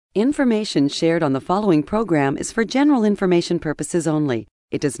Information shared on the following program is for general information purposes only.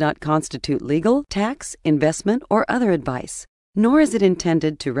 It does not constitute legal, tax, investment, or other advice, nor is it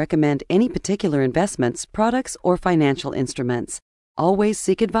intended to recommend any particular investments, products, or financial instruments. Always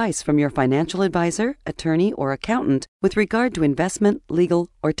seek advice from your financial advisor, attorney, or accountant with regard to investment, legal,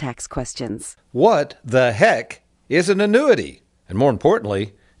 or tax questions. What the heck is an annuity? And more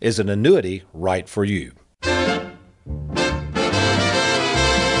importantly, is an annuity right for you?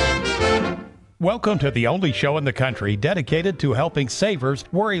 Welcome to the only show in the country dedicated to helping savers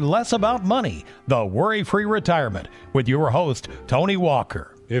worry less about money, the Worry-Free Retirement, with your host, Tony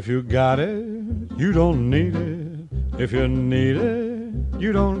Walker. If you got it, you don't need it. If you need it,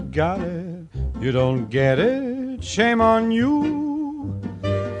 you don't got it. You don't get it, shame on you.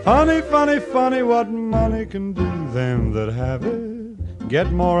 Funny, funny, funny what money can do. Them that have it,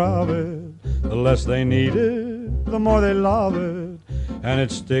 get more of it. The less they need it, the more they love it. And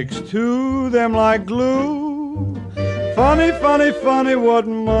it sticks to them like glue. Funny, funny, funny what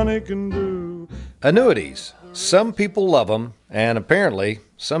money can do. Annuities. Some people love them, and apparently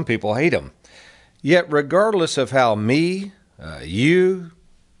some people hate them. Yet regardless of how me, you,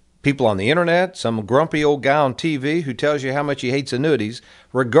 people on the internet, some grumpy old guy on TV who tells you how much he hates annuities,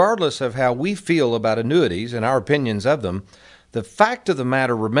 regardless of how we feel about annuities and our opinions of them, the fact of the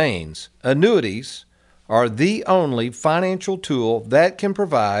matter remains, annuities are the only financial tool that can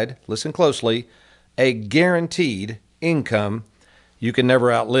provide, listen closely, a guaranteed income you can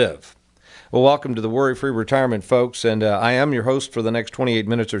never outlive. Well, welcome to the Worry-Free Retirement, folks, and I am your host for the next 28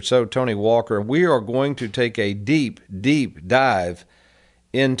 minutes or so, Tony Walker. We are going to take a deep, deep dive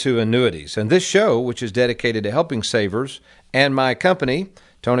into annuities. And this show, which is dedicated to helping savers, and my company,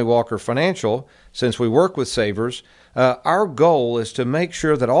 Tony Walker Financial, since we work with savers, our goal is to make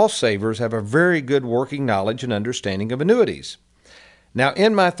sure that all savers have a very good working knowledge and understanding of annuities. Now,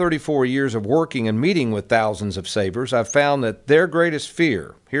 in my 34 years of working and meeting with thousands of savers, I've found that their greatest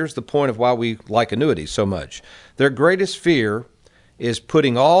fear, here's the point of why we like annuities so much, their greatest fear is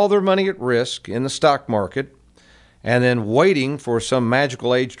putting all their money at risk in the stock market and then waiting for some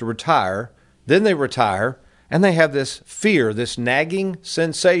magical age to retire. Then they retire, and they have this fear, this nagging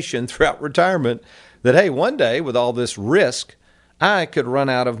sensation throughout retirement that, hey, one day with all this risk, I could run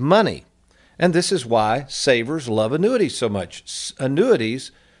out of money. And this is why savers love annuities so much.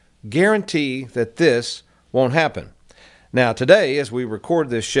 Annuities guarantee that this won't happen. Now, today, as we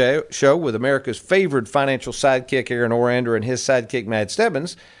record this show with America's favorite financial sidekick, Aaron Orander, and his sidekick, Matt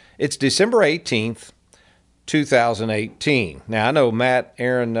Stebbins, it's December 18th, 2018. Now, I know, Matt,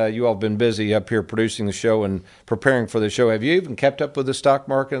 Aaron, you all have been busy up here producing the show and preparing for the show. Have you even kept up with the stock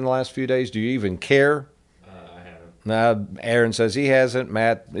market in the last few days? Do you even care? I haven't. Aaron says he hasn't.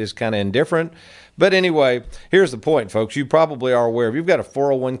 Matt is kind of indifferent. But anyway, here's the point, folks. You probably are aware. If you've got a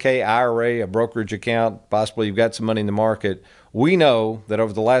 401k, IRA, a brokerage account, possibly you've got some money in the market, we know that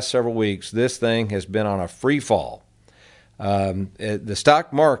over the last several weeks, this thing has been on a free fall. The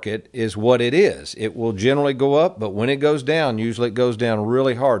stock market is what it is. It will generally go up, but when it goes down, usually it goes down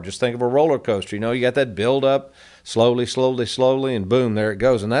really hard. Just think of a roller coaster. You know, you got that build up slowly, slowly, slowly, and boom, there it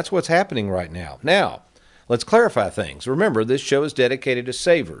goes. And that's what's happening right now. Now, let's clarify things. Remember, this show is dedicated to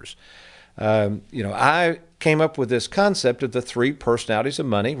savers. I came up with this concept of the 3 personalities of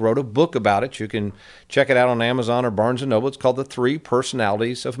money, wrote a book about it. You can check it out on Amazon or Barnes & Noble. It's called the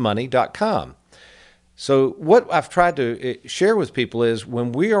 3personalitiesofmoney.com. So what I've tried to share with people is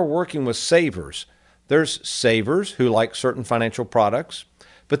when we are working with savers, there's savers who like certain financial products,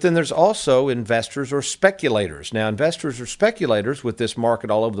 but then there's also investors or speculators. Now, investors or speculators with this market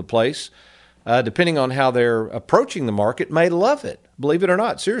all over the place, depending on how they're approaching the market, may love it. Believe it or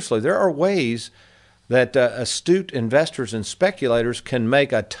not, seriously, there are ways that astute investors and speculators can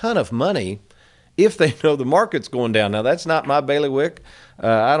make a ton of money if they know the market's going down. Now, that's not my bailiwick.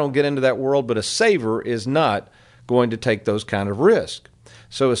 I don't get into that world, but a saver is not going to take those kind of risks.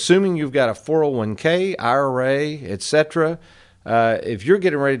 So assuming you've got a 401k, IRA, etc., if you're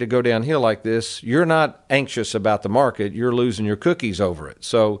getting ready to go downhill like this, you're not anxious about the market. You're losing your cookies over it.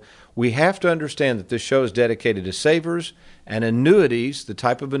 So we have to understand that this show is dedicated to savers and annuities, the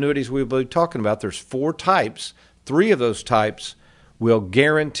type of annuities we'll be talking about. There's 4 types. 3 of those types will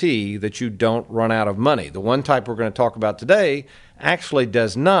guarantee that you don't run out of money. The one type we're going to talk about today actually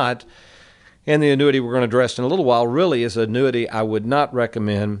does not, and the annuity we're going to address in a little while really is an annuity I would not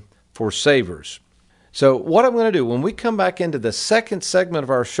recommend for savers. So what I'm going to do, when we come back into the second segment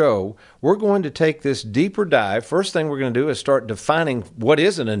of our show, we're going to take this deeper dive. First thing we're going to do is start defining what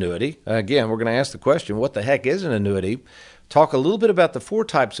is an annuity. Again, we're going to ask the question, what the heck is an annuity? talk a little bit about the 4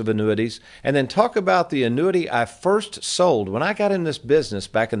 types of annuities, and then talk about the annuity I first sold when I got in this business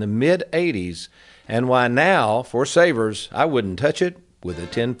back in the mid-'80s, and why now, for savers, I wouldn't touch it with a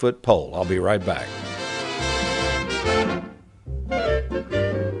 10-foot pole. I'll be right back.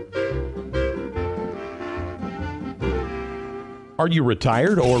 Are you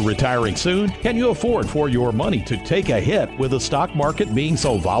retired or retiring soon? Can you afford for your money to take a hit with the stock market being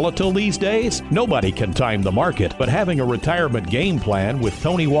so volatile these days? Nobody can time the market, but having a retirement game plan with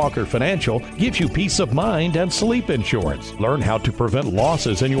Tony Walker Financial gives you peace of mind and sleep insurance. Learn how to prevent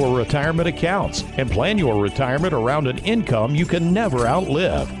losses in your retirement accounts and plan your retirement around an income you can never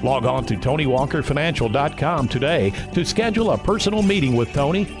outlive. Log on to TonyWalkerFinancial.com today to schedule a personal meeting with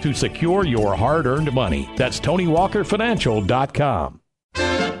Tony to secure your hard-earned money. That's TonyWalkerFinancial.com.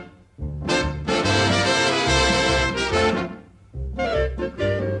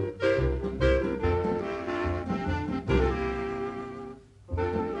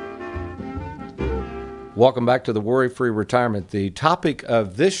 Welcome back to the Worry-Free Retirement. The topic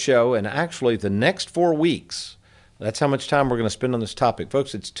of this show, and actually the next 4 weeks, that's how much time we're going to spend on this topic.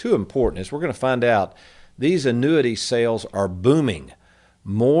 Folks, it's too important. As we're going to find out, these annuity sales are booming.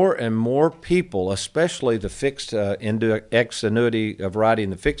 More and more people, especially the fixed index annuity variety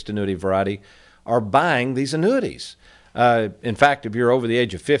and the fixed annuity variety, are buying these annuities. In fact, if you're over the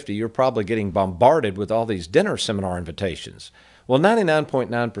age of 50, you're probably getting bombarded with all these dinner seminar invitations. Well,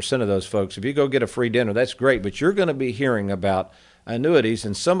 99.9% of those folks, if you go get a free dinner, that's great, but you're going to be hearing about annuities,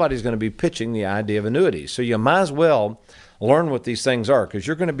 and somebody's going to be pitching the idea of annuities. So you might as well learn what these things are, because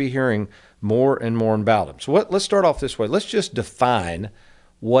you're going to be hearing more and more about them. So let's start off this way. Let's just define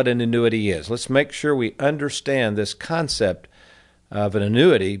what an annuity is. Let's make sure we understand this concept of an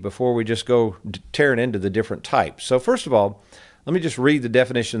annuity before we just go tearing into the different types. So first of all, let me just read the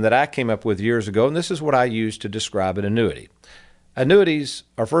definition that I came up with years ago, and this is what I use to describe an annuity. Annuities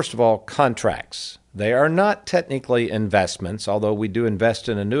are, first of all, contracts. They are not technically investments, although we do invest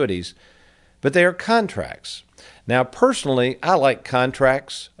in annuities, but they are contracts. Now, personally, I like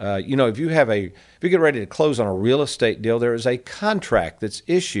contracts. If you get ready to close on a real estate deal, there is a contract that's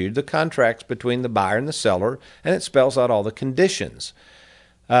issued. The contract's between the buyer and the seller, and it spells out all the conditions.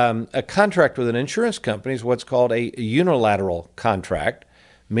 A contract with an insurance company is what's called a unilateral contract,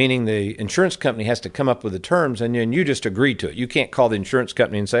 meaning the insurance company has to come up with the terms, and then you just agree to it. You can't call the insurance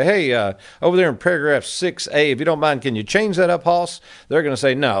company and say, hey, over there in paragraph 6A, if you don't mind, can you change that up, Hoss? They're going to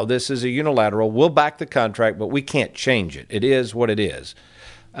say, no, this is a unilateral. We'll back the contract, but we can't change it. It is what it is.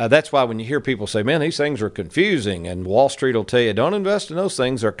 That's why when you hear people say, man, these things are confusing, and Wall Street will tell you, don't invest in those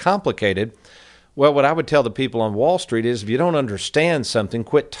things. They're complicated. Well, what I would tell the people on Wall Street is if you don't understand something,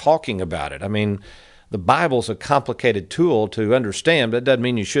 quit talking about it. I mean, the Bible's a complicated tool to understand, but it doesn't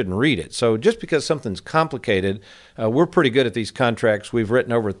mean you shouldn't read it. So just because something's complicated, we're pretty good at these contracts. We've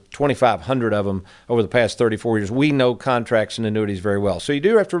written over 2,500 of them over the past 34 years. We know contracts and annuities very well. So you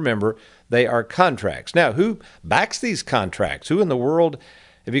do have to remember they are contracts. Now, who backs these contracts? Who in the world,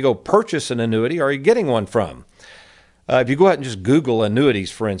 if you go purchase an annuity, are you getting one from? If you go out and just Google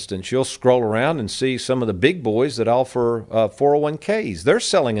annuities, for instance, you'll scroll around and see some of the big boys that offer 401ks. They're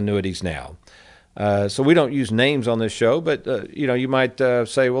selling annuities now. So we don't use names on this show, but, you might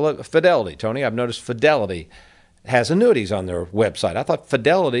say, well, Fidelity, Tony, I've noticed Fidelity has annuities on their website. I thought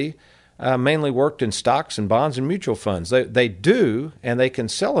Fidelity mainly worked in stocks and bonds and mutual funds. They do, and they can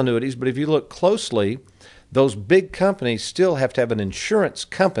sell annuities, but if you look closely, those big companies still have to have an insurance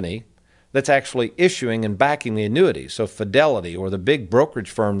company that's actually issuing and backing the annuity. So Fidelity or the big brokerage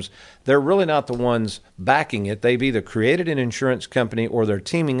firms, they're really not the ones backing it. They've either created an insurance company or they're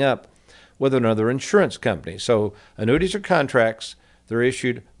teaming up with another insurance company. So annuities are contracts. They're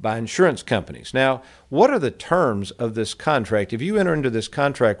issued by insurance companies. Now, what are the terms of this contract? If you enter into this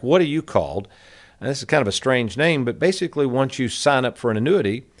contract, what are you called? And this is kind of a strange name, but basically once you sign up for an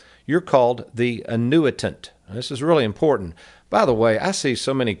annuity, you're called the annuitant. And this is really important. By the way, I see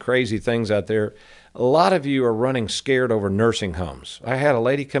so many crazy things out there. A lot of you are running scared over nursing homes. I had a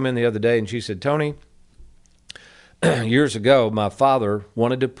lady come in the other day and she said, Tony, years ago, my father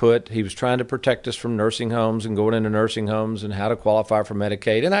he was trying to protect us from nursing homes and going into nursing homes and how to qualify for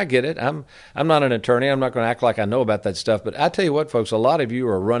Medicaid. And I get it. I'm not an attorney. I'm not going to act like I know about that stuff. But I tell you what, folks, a lot of you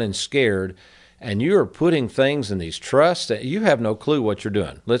are running scared and you are putting things in these trusts that you have no clue what you're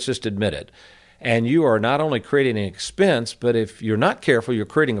doing. Let's just admit it. And you are not only creating an expense, but if you're not careful, you're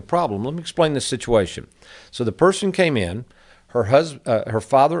creating a problem. Let me explain this situation. So the person came in. Her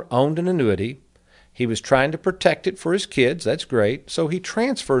father owned an annuity. He was trying to protect it for his kids. That's great. So he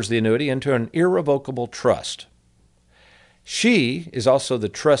transfers the annuity into an irrevocable trust. She is also the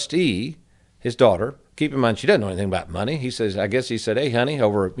trustee, his daughter, keep in mind, she doesn't know anything about money. He says, I guess he said, hey, honey,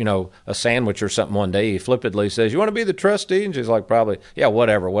 over, a sandwich or something one day, he flippantly says, you want to be the trustee? And she's like, probably, yeah,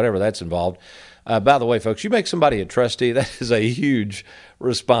 whatever that's involved. By the way, folks, you make somebody a trustee, that is a huge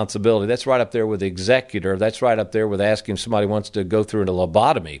responsibility. That's right up there with the executor. That's right up there with asking if somebody wants to go through a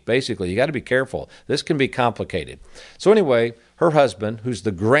lobotomy. Basically, you got to be careful. This can be complicated. So anyway, her husband, who's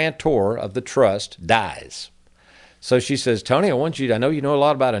the grantor of the trust, dies. So she says, Tony, I know you know a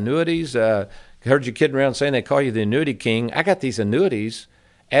lot about annuities. Heard you kidding around saying they call you the annuity king. I got these annuities.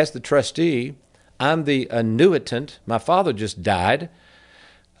 As the trustee, I'm the annuitant. My father just died.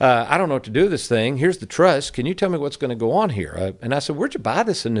 I don't know what to do with this thing. Here's the trust. Can you tell me what's going to go on here? And I said, where'd you buy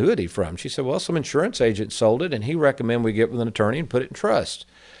this annuity from? She said, well, some insurance agent sold it, and he recommended we get with an attorney and put it in trust.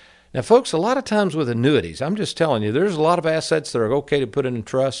 Now, folks, a lot of times with annuities, I'm just telling you, there's a lot of assets that are okay to put in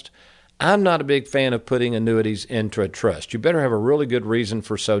trust. I'm not a big fan of putting annuities into a trust. You better have a really good reason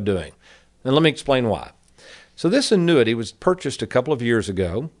for so doing. And let me explain why. So this annuity was purchased a couple of years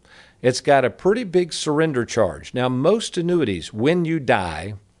ago. It's got a pretty big surrender charge. Now, most annuities, when you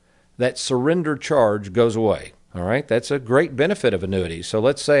die, that surrender charge goes away. All right, that's a great benefit of annuities. So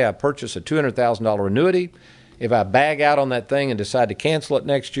let's say I purchase a $200,000 annuity. If I bag out on that thing and decide to cancel it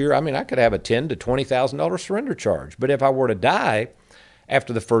next year, I could have a $10,000 to $20,000 surrender charge. But if I were to die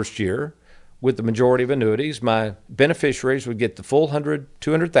after the first year, with the majority of annuities, my beneficiaries would get the full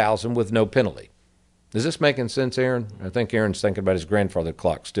 $200,000 with no penalty. Is this making sense, Aaron? I think Aaron's thinking about his grandfather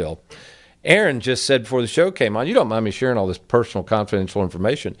clock still. Aaron just said before the show came on, you don't mind me sharing all this personal, confidential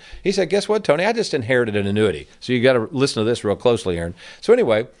information. He said, guess what, Tony? I just inherited an annuity. So you got to listen to this real closely, Aaron. So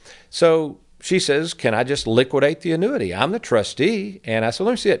anyway, she says, can I just liquidate the annuity? I'm the trustee. And I said,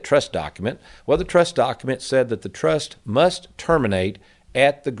 let me see that trust document. Well, the trust document said that the trust must terminate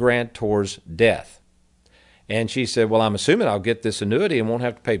at the grantor's death. And she said, well, I'm assuming I'll get this annuity and won't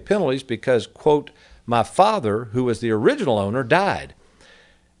have to pay penalties because, quote, my father, who was the original owner, died.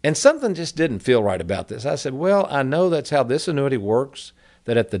 And something just didn't feel right about this. I said, well, I know that's how this annuity works,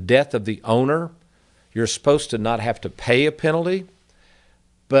 that at the death of the owner, you're supposed to not have to pay a penalty.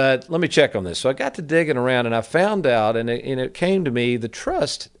 But let me check on this. So I got to digging around, and I found out, and it came to me, the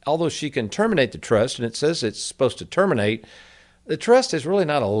trust, although she can terminate the trust, and it says it's supposed to terminate, the trust is really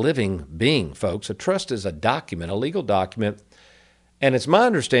not a living being, folks. A trust is a document, a legal document, and it's my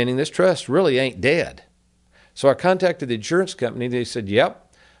understanding this trust really ain't dead. So I contacted the insurance company. They said,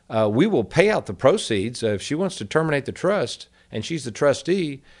 yep, we will pay out the proceeds. If she wants to terminate the trust, and she's the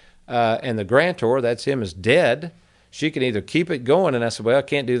trustee, and the grantor, that's him, is dead, she can either keep it going. And I said, well, I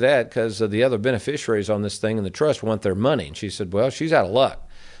can't do that because the other beneficiaries on this thing in the trust want their money. And she said, well, she's out of luck.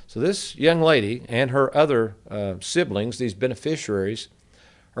 So this young lady and her other siblings, these beneficiaries,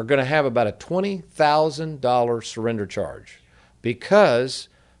 are going to have about a $20,000 surrender charge because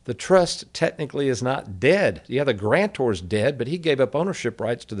the trust technically is not dead. Yeah, the grantor's dead, but he gave up ownership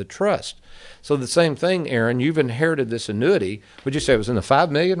rights to the trust. So the same thing, Aaron, you've inherited this annuity. Would you say it was in the $5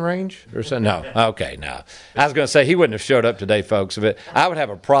 million range or so? No. Okay, no. I was going to say he wouldn't have showed up today, folks. I would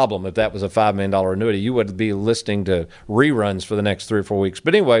have a problem if that was a $5 million annuity. You would be listening to reruns for the next 3 or 4 weeks.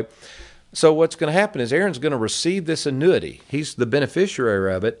 But anyway, so what's going to happen is Aaron's going to receive this annuity. He's the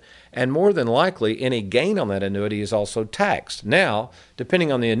beneficiary of it, and more than likely, any gain on that annuity is also taxed. Now, depending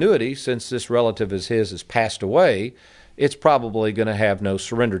on the annuity, since this relative of his has passed away, it's probably going to have no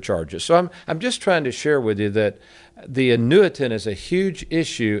surrender charges. So I'm just trying to share with you that the annuitant is a huge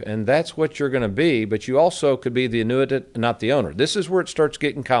issue, and that's what you're going to be, but you also could be the annuitant, not the owner. This is where it starts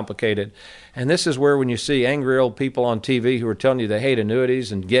getting complicated, and this is where when you see angry old people on TV who are telling you they hate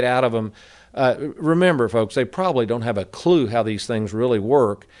annuities and get out of them, remember, folks, they probably don't have a clue how these things really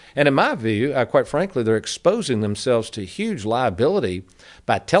work. And in my view, quite frankly, they're exposing themselves to huge liability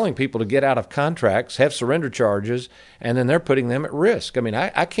by telling people to get out of contracts, have surrender charges, and then they're putting them at risk. I mean,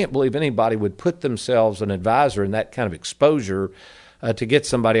 I can't believe anybody would put themselves, an advisor, in that kind of exposure to get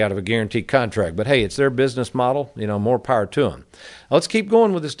somebody out of a guaranteed contract. But hey, it's their business model, more power to them. Let's keep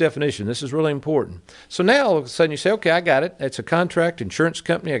going with this definition. This is really important. So now all of a sudden you say, okay, I got it. It's a contract, insurance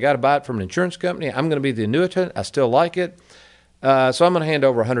company. I got to buy it from an insurance company. I'm going to be the annuitant. I still like it. So I'm going to hand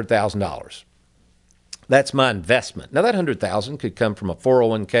over $100,000. That's my investment. Now that $100,000 could come from a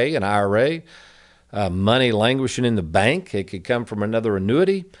 401k, an IRA, money languishing in the bank. It could come from another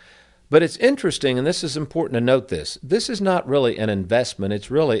annuity. But it's interesting, and this is important to note this. This is not really an investment. It's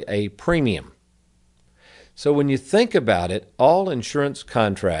really a premium. So when you think about it, all insurance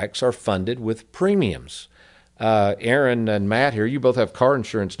contracts are funded with premiums. Aaron and Matt here, you both have car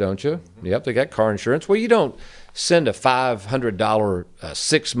insurance, don't you? Mm-hmm. Yep, they got car insurance. Well, you don't send a $500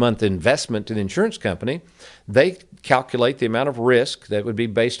 6-month investment to the insurance company, they calculate the amount of risk that would be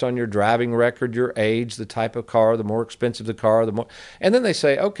based on your driving record, your age, the type of car, the more expensive the car, and then they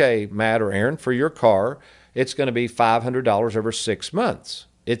say, okay, Matt or Aaron, for your car, it's going to be $500 over 6 months.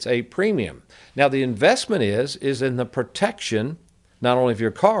 It's a premium. Now, the investment is in the protection, not only of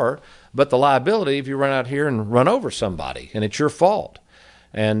your car, but the liability if you run out here and run over somebody, and it's your fault.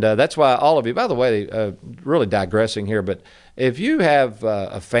 And that's why all of you, by the way, really digressing here, but if you have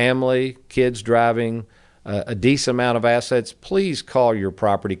a family, kids driving, a decent amount of assets, please call your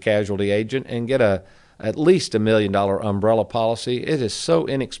property casualty agent and get at least $1 million umbrella policy. It is so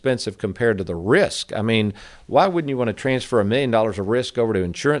inexpensive compared to the risk. I mean, why wouldn't you want to transfer $1 million of risk over to an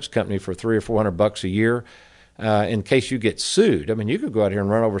insurance company for $300 or $400 a year in case you get sued? I mean, you could go out here and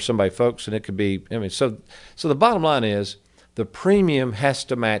run over somebody, folks, and it could be. I mean, so the bottom line is the premium has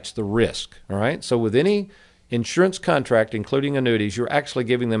to match the risk. All right. So with any insurance contract, including annuities, you're actually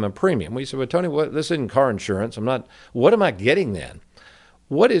giving them a premium. We said, well, Tony, this isn't car insurance. What am I getting then?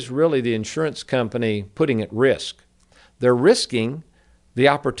 What is really the insurance company putting at risk? They're risking the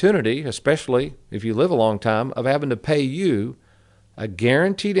opportunity, especially if you live a long time, of having to pay you a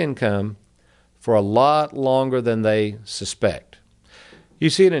guaranteed income for a lot longer than they suspect. You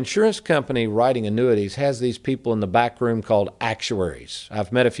see, an insurance company writing annuities has these people in the back room called actuaries.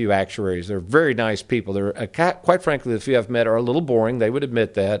 I've met a few actuaries. They're very nice people. They're quite frankly, the few I've met are a little boring. They would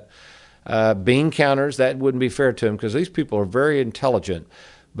admit that. Bean counters, that wouldn't be fair to them because these people are very intelligent.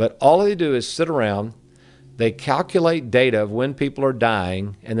 But all they do is sit around, they calculate data of when people are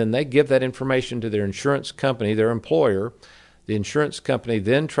dying, and then they give that information to their insurance company, their employer. The insurance company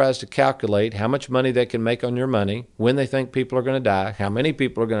then tries to calculate how much money they can make on your money, when they think people are going to die, how many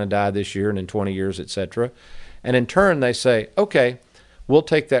people are going to die this year and in 20 years, etc. And in turn, they say, okay, we'll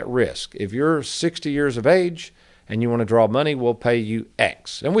take that risk. If you're 60 years of age and you want to draw money, we'll pay you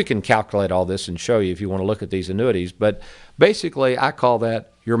X. And we can calculate all this and show you if you want to look at these annuities. But basically, I call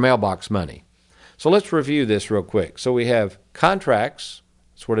that your mailbox money. So let's review this real quick. So we have contracts.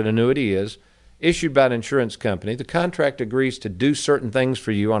 That's what an annuity is. Issued by an insurance company. The contract agrees to do certain things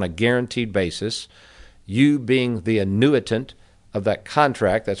for you on a guaranteed basis. You being the annuitant of that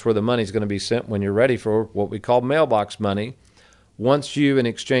contract, that's where the money is going to be sent when you're ready for what we call mailbox money. Once you, in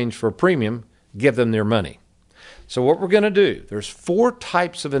exchange for a premium, give them their money. So what we're going to do, there's 4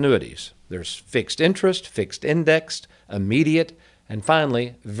 types of annuities. There's fixed interest, fixed indexed, immediate, and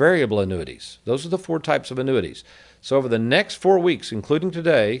finally, variable annuities. Those are the 4 types of annuities. So over the next 4 weeks, including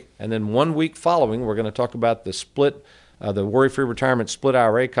today, and then 1 week following, we're going to talk about the split, the worry-free retirement split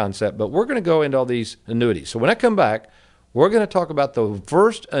IRA concept, but we're going to go into all these annuities. So when I come back, we're going to talk about the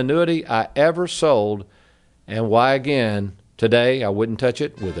first annuity I ever sold and why, again, today I wouldn't touch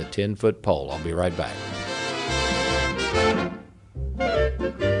it with a 10-foot pole. I'll be right back.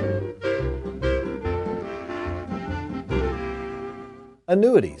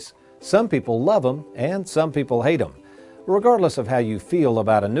 Annuities. Some people love them and some people hate them. Regardless of how you feel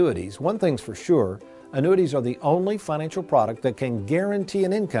about annuities, one thing's for sure, annuities are the only financial product that can guarantee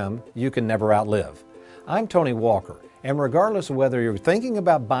an income you can never outlive. I'm Tony Walker, and regardless of whether you're thinking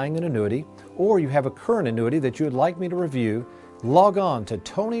about buying an annuity or you have a current annuity that you would like me to review, log on to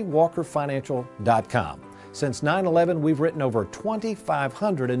TonyWalkerFinancial.com. Since 9/11, we've written over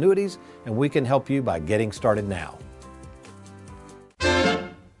 2,500 annuities, and we can help you by getting started now.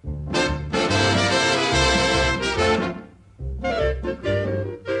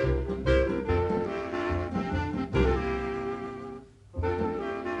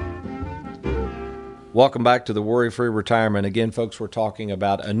 Welcome back to the Worry-Free Retirement. Again, folks, we're talking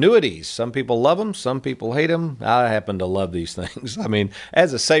about annuities. Some people love them. Some people hate them. I happen to love these things. I mean,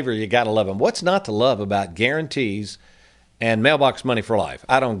 as a saver, you got to love them. What's not to love about guarantees and mailbox money for life?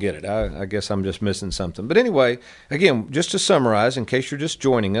 I don't get it. I guess I'm just missing something. But anyway, again, just to summarize, in case you're just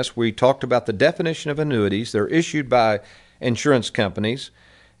joining us, we talked about the definition of annuities. They're issued by insurance companies.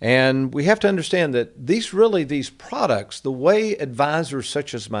 And we have to understand that these products, the way advisors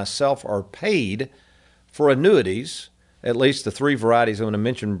such as myself are paid for annuities, at least the 3 varieties I'm going to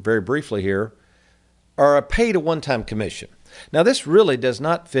mention very briefly here, are paid a one-time commission. Now, this really does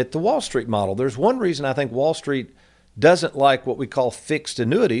not fit the Wall Street model. There's one reason I think Wall Street doesn't like what we call fixed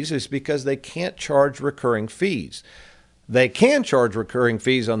annuities is because they can't charge recurring fees. They can charge recurring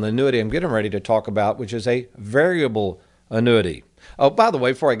fees on the annuity I'm getting ready to talk about, which is a variable annuity. Oh, by the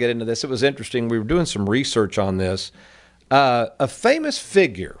way, before I get into this, it was interesting. We were doing some research on this. A famous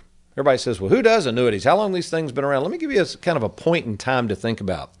figure. Everybody says, well, who does annuities? How long have these things been around? Let me give you kind of a point in time to think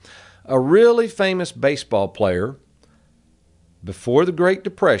about. A really famous baseball player before the Great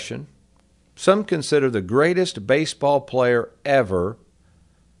Depression, some consider the greatest baseball player ever.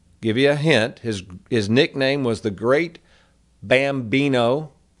 Give you a hint. His nickname was the Great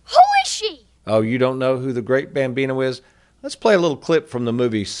Bambino. Who is she? Oh, you don't know who the Great Bambino is? Let's play a little clip from the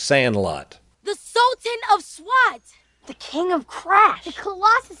movie Sandlot. The Sultan of Swat. The King of Crash. The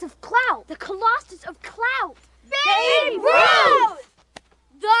Colossus of Clout. The Colossus of Clout. Babe Ruth!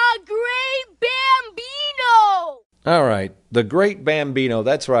 The Great Bambino! All right, the Great Bambino,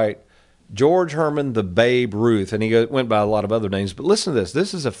 that's right. George Herman, the Babe Ruth, and he went by a lot of other names. But listen to this.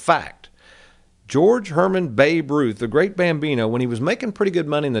 This is a fact. George Herman Babe Ruth, the Great Bambino, when he was making pretty good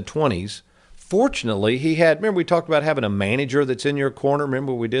money in the 20s, fortunately, he had, remember we talked about having a manager that's in your corner?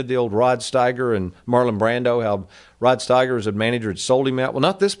 Remember we did the old Rod Steiger and Marlon Brando, how Rod Steiger as a manager had sold him out? Well,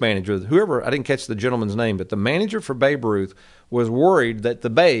 not this manager. Whoever, I didn't catch the gentleman's name, but the manager for Babe Ruth was worried that the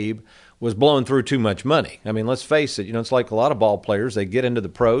Babe was blowing through too much money. I mean, let's face it, it's like a lot of ball players. They get into the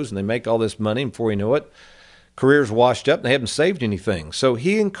pros and they make all this money, and before you know it, career's washed up and they haven't saved anything. So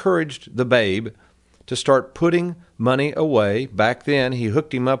he encouraged the Babe to start putting money away. Back then, he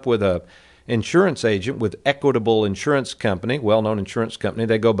hooked him up with a insurance agent with Equitable Insurance Company, well-known insurance company.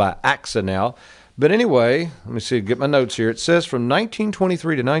 They go by AXA now. But anyway, let me see, get my notes here. It says from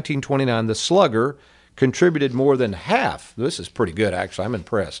 1923 to 1929, the Slugger contributed more than half. This is pretty good, actually. I'm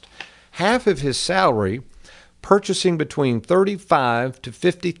impressed. Half of his salary, purchasing between $35,000 to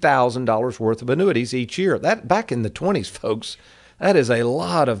 $50,000 worth of annuities each year. That back in the 20s, folks, that is a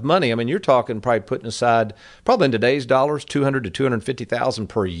lot of money. I mean, you're talking probably putting aside, probably in today's dollars, $200,000 to $250,000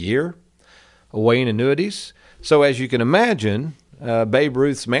 per year away in annuities. So as you can imagine, Babe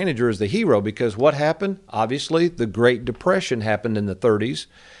Ruth's manager is the hero, because what happened? Obviously, the Great Depression happened in the 30s.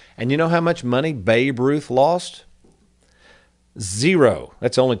 And you know how much money Babe Ruth lost? Zero.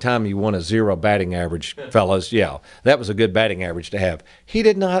 That's the only time you won a zero batting average, fellas. Yeah, that was a good batting average to have. He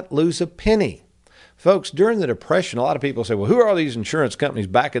did not lose a penny. Folks, during the Depression, a lot of people say, well, who are all these insurance companies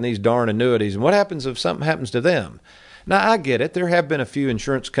backing these darn annuities, and what happens if something happens to them? Now, I get it. There have been a few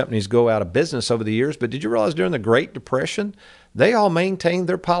insurance companies go out of business over the years, but did you realize during the Great Depression, they all maintained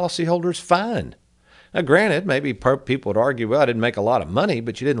their policyholders fine? Now, granted, maybe people would argue, well, I didn't make a lot of money,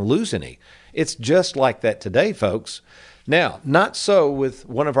 but you didn't lose any. It's just like that today, folks. Now, not so with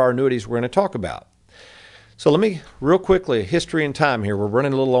one of our annuities we're going to talk about. So let me, real quickly, history and time here. We're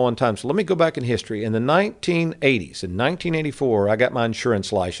running a little low on time, so let me go back in history. In the 1980s, in 1984, I got my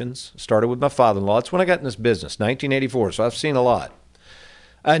insurance license. Started with my father-in-law. That's when I got in this business, 1984, so I've seen a lot.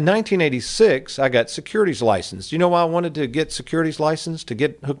 In 1986, I got securities license. Do you know why I wanted to get securities license, to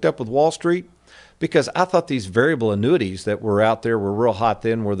get hooked up with Wall Street? Because I thought these variable annuities that were out there were real hot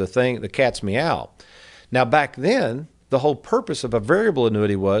then, were the thing that cat's meow. Now, back then, the whole purpose of a variable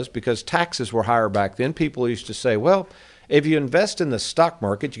annuity was because taxes were higher back then. People used to say, well, if you invest in the stock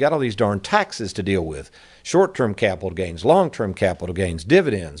market, you got all these darn taxes to deal with. Short-term capital gains, long-term capital gains,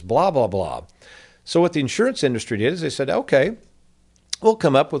 dividends, blah, blah, blah. So what the insurance industry did is they said, okay, we'll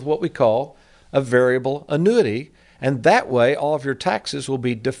come up with what we call a variable annuity, and that way all of your taxes will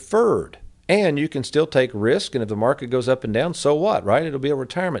be deferred. And you can still take risk, and if the market goes up and down, so what, right? It'll be a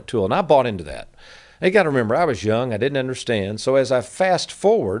retirement tool. And I bought into that. You got to remember, I was young. I didn't understand. So as I fast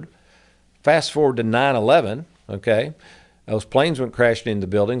forward to 9/11, okay, those planes went crashing into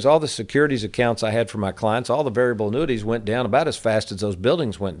buildings. All the securities accounts I had for my clients, all the variable annuities went down about as fast as those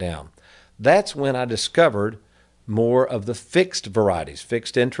buildings went down. That's when I discovered more of the fixed varieties,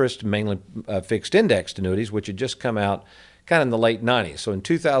 fixed interest, mainly fixed indexed annuities, which had just come out kind of in the late 90s. So in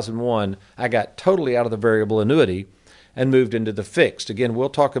 2001, I got totally out of the variable annuity and moved into the fixed. Again, we'll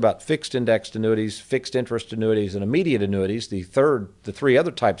talk about fixed indexed annuities, fixed interest annuities, and immediate annuities, the three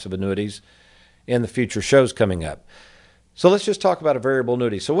other types of annuities in the future shows coming up. So let's just talk about a variable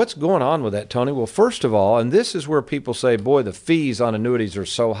annuity. So what's going on with that, Tony? Well, first of all, and this is where people say, boy, the fees on annuities are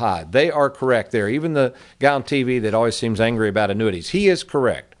so high. They are correct there. Even the guy on TV that always seems angry about annuities, he is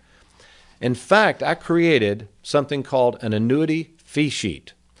correct. In fact, I created something called an annuity fee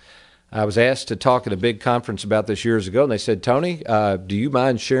sheet. I was asked to talk at a big conference about this years ago, and they said, Tony, do you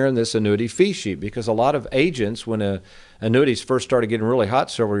mind sharing this annuity fee sheet? Because a lot of agents, when annuities first started getting really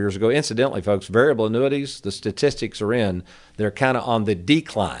hot several years ago, incidentally, folks, variable annuities, the statistics are in, they're kind of on the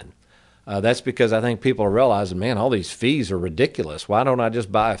decline. That's because I think people are realizing, man, all these fees are ridiculous. Why don't I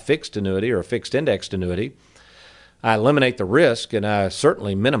just buy a fixed annuity or a fixed indexed annuity? I eliminate the risk, and I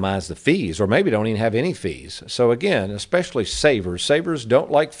certainly minimize the fees, or maybe don't even have any fees. So again, especially savers. Savers don't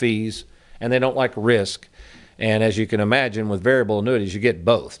like fees, and they don't like risk. And as you can imagine, with variable annuities, you get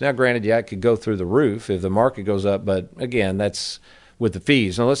both. Now, granted, yeah, it could go through the roof if the market goes up, but again, that's with the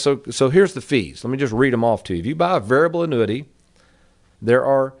fees. Now, so here's the fees. Let me just read them off to you. If you buy a variable annuity, there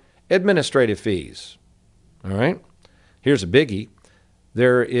are Administrative fees. All right. Here's a biggie.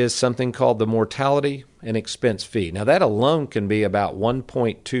 There is something called the mortality and expense fee. Now, that alone can be about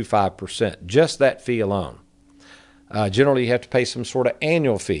 1.25%, just that fee alone. Generally, you have to pay some sort of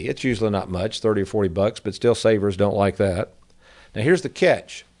annual fee. It's usually not much, 30 or 40 bucks, but still savers don't like that. Now, here's the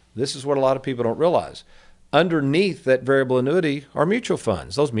catch. This is what a lot of people don't realize. Underneath that variable annuity are mutual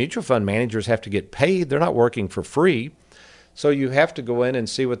funds. Those mutual fund managers have to get paid. They're not working for free. So you have to go in and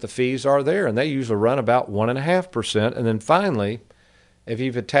see what the fees are there, and they usually run about 1.5%. And then finally, if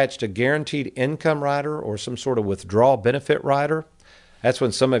you've attached a guaranteed income rider or some sort of withdrawal benefit rider, that's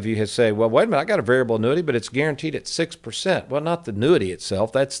when some of you have say, well, wait a minute, I got a variable annuity, but it's guaranteed at 6%. Well, not the annuity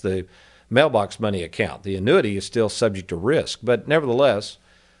itself. That's the mailbox money account. The annuity is still subject to risk, but nevertheless,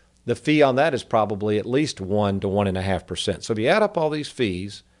 the fee on that is probably at least 1 to 1.5%. So if you add up all these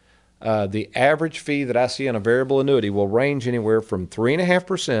fees, the average fee that I see on a variable annuity will range anywhere from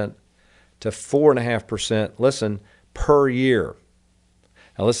 3.5% to 4.5%, listen, per year.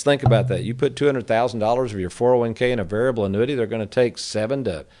 Now, let's think about that. You put $200,000 of your 401k in a variable annuity, they're going to take $7,000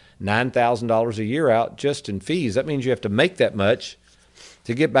 to $9,000 a year out just in fees. That means you have to make that much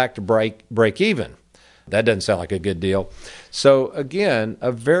to get back to break even. That doesn't sound like a good deal. So, again,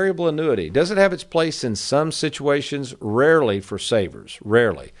 a variable annuity, does it have its place in some situations? Rarely for savers,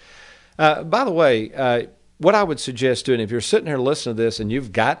 rarely. By the way, what I would suggest doing, if you're sitting here listening to this and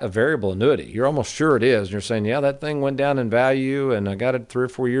you've got a variable annuity, you're almost sure it is, and you're saying, yeah, that thing went down in value, and I got it 3 or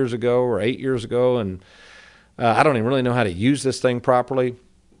 4 years ago or 8 years ago, and I don't even really know how to use this thing properly,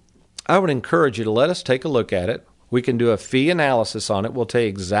 I would encourage you to let us take a look at it. We can do a fee analysis on it. We'll tell you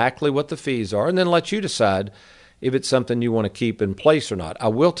exactly what the fees are, and then let you decide if it's something you want to keep in place or not. I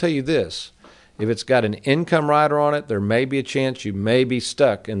will tell you this. If it's got an income rider on it, there may be a chance you may be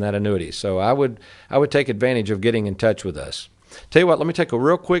stuck in that annuity. So I would take advantage of getting in touch with us. Tell you what, let me take a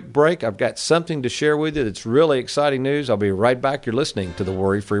real quick break. I've got something to share with you that's really exciting news. I'll be right back. You're listening to The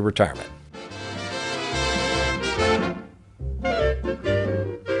Worry-Free Retirement.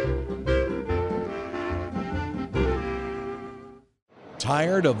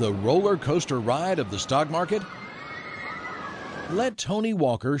 Tired of the roller coaster ride of the stock market? Let Tony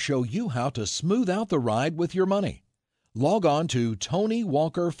Walker show you how to smooth out the ride with your money. Log on to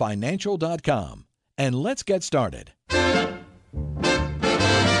TonyWalkerFinancial.com and let's get started.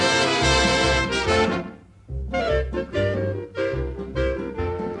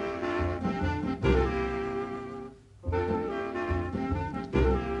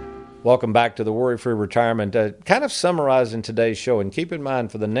 Welcome back to the Worry-Free Retirement. Kind of summarizing today's show, and keep in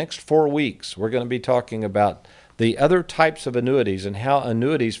mind for the next 4 weeks, we're going to be talking about the other types of annuities and how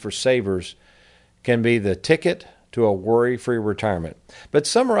annuities for savers can be the ticket to a worry-free retirement. But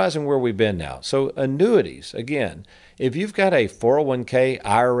summarizing where we've been now. So annuities, again, if you've got a 401k,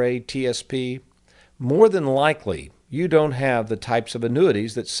 IRA, TSP, more than likely you don't have the types of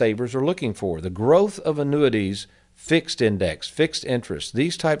annuities that savers are looking for. The growth of annuities, fixed index, fixed interest,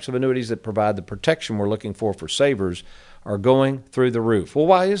 these types of annuities that provide the protection we're looking for savers are going through the roof. Well,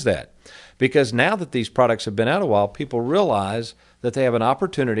 why is that? Because now that these products have been out a while, people realize that they have an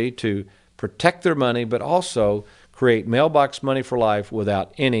opportunity to protect their money, but also create mailbox money for life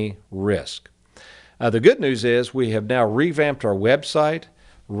without any risk. The good news is we have now revamped our website.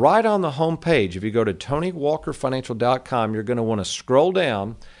 Right on the home page, if you go to TonyWalkerFinancial.com, you're going to want to scroll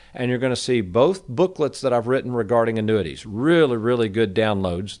down and you're going to see both booklets that I've written regarding annuities. Really, really good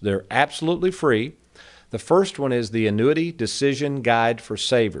downloads. They're absolutely free. The first one is the Annuity Decision Guide for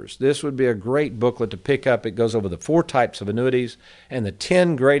Savers. This would be a great booklet to pick up. It goes over the 4 types of annuities and the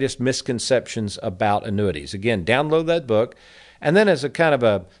 10 greatest misconceptions about annuities. Again, download that book. And then as a kind of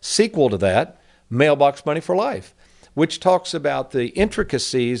a sequel to that, Mailbox Money for Life, which talks about the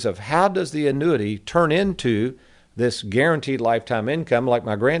intricacies of how does the annuity turn into this guaranteed lifetime income like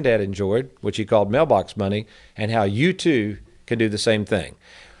my granddad enjoyed, which he called mailbox money, and how you too can do the same thing.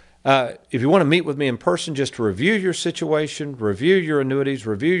 If you want to meet with me in person just to review your situation, review your annuities,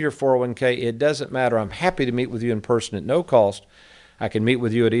 review your 401k, it doesn't matter. I'm happy to meet with you in person at no cost. I can meet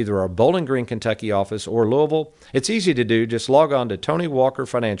with you at either our Bowling Green, Kentucky office or Louisville. It's easy to do. Just log on to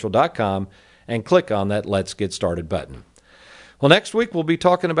TonyWalkerFinancial.com and click on that Let's Get Started button. Well, next week we'll be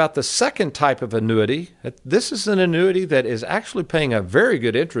talking about the second type of annuity. This is an annuity that is actually paying a very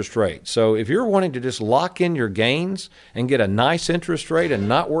good interest rate. So if you're wanting to just lock in your gains and get a nice interest rate and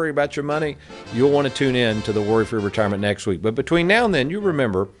not worry about your money, you'll want to tune in to the Worry-Free Retirement next week. But between now and then, you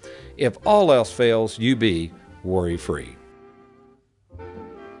remember, if all else fails, you be worry-free.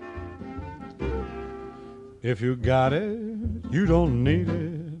 If you got it, you don't need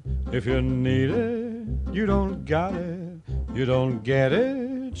it. If you need it, you don't got it. You don't get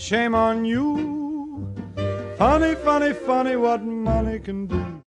it, it, shame on you. Funny, funny, funny what money can do.